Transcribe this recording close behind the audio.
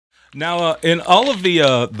Now, in all of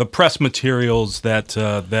the press materials that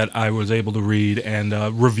I was able to read and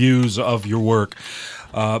reviews of your work,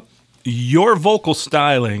 your vocal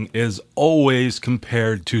styling is always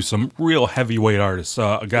compared to some real heavyweight artists,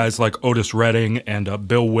 guys like Otis Redding and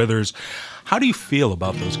Bill Withers. How do you feel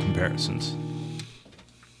about those comparisons?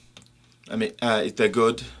 I mean, if they're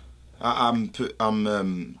good,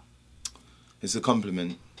 it's a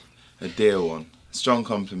compliment, a dear one. Strong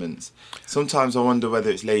compliments. Sometimes I wonder whether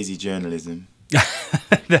it's lazy journalism.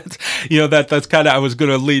 That's kind of, I was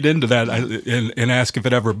going to lead into that and ask if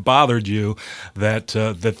it ever bothered you that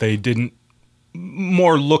they didn't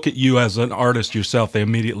more look at you as an artist yourself. They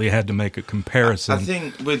immediately had to make a comparison. I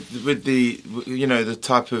think with the the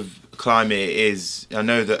type of climate it is. I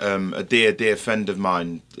know that a dear friend of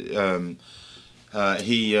mine, he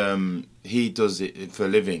does it for a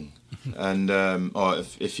living. And or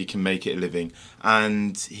if he can make it a living,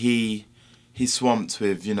 and he's swamped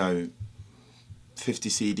with 50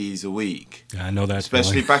 CDs a week. Yeah, I know that.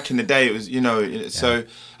 Especially back in the day, it was So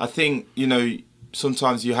I think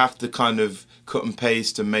sometimes you have to kind of cut and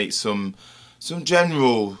paste and make some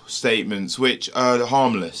general statements which are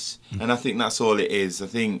harmless, and I think that's all it is. I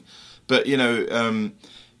think, but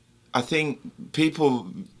I think people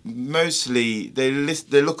mostly they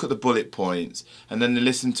look at the bullet points and then they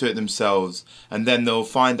listen to it themselves, and then they'll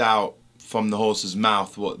find out from the horse's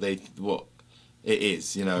mouth what it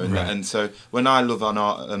is, Right. And so when I love an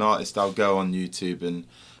artist, I'll go on YouTube and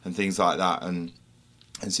things like that and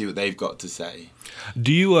see what they've got to say.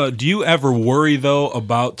 Do you ever worry though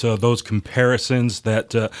about those comparisons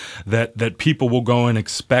that people will go in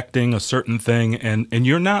expecting a certain thing, and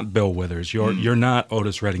you're not Bill Withers, you're not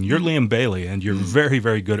Otis Redding, you're Liam Bailey, and you're very,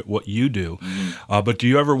 very good at what you do. But do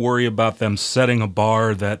you ever worry about them setting a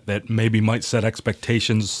bar that maybe might set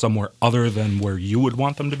expectations somewhere other than where you would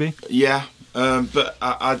want them to be? Yeah, but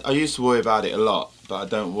I used to worry about it a lot, but I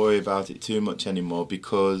don't worry about it too much anymore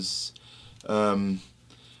because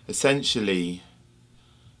essentially,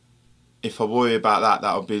 if I worry about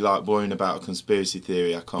that would be like worrying about a conspiracy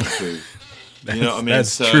theory I can't prove. You know what I mean?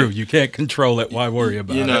 That's true. You can't control it. Why worry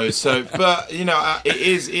about it? But it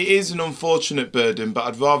is an unfortunate burden. But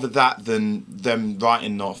I'd rather that than them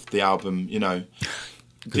writing off the album.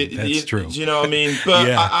 That's true. Do you know what I mean? But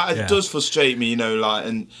Yeah. it does frustrate me.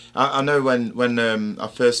 And I know when I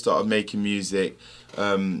first started making music,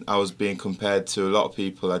 I was being compared to a lot of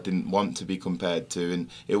people I didn't want to be compared to, and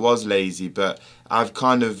it was lazy. But I've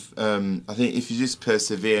kind of, I think if you just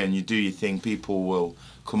persevere and you do your thing, people will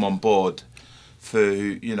come on board for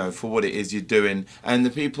what it is you're doing. And the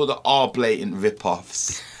people that are blatant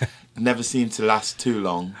rip-offs never seem to last too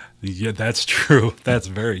long. Yeah, that's true. That's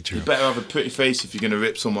very true. You better have a pretty face if you're going to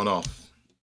rip someone off.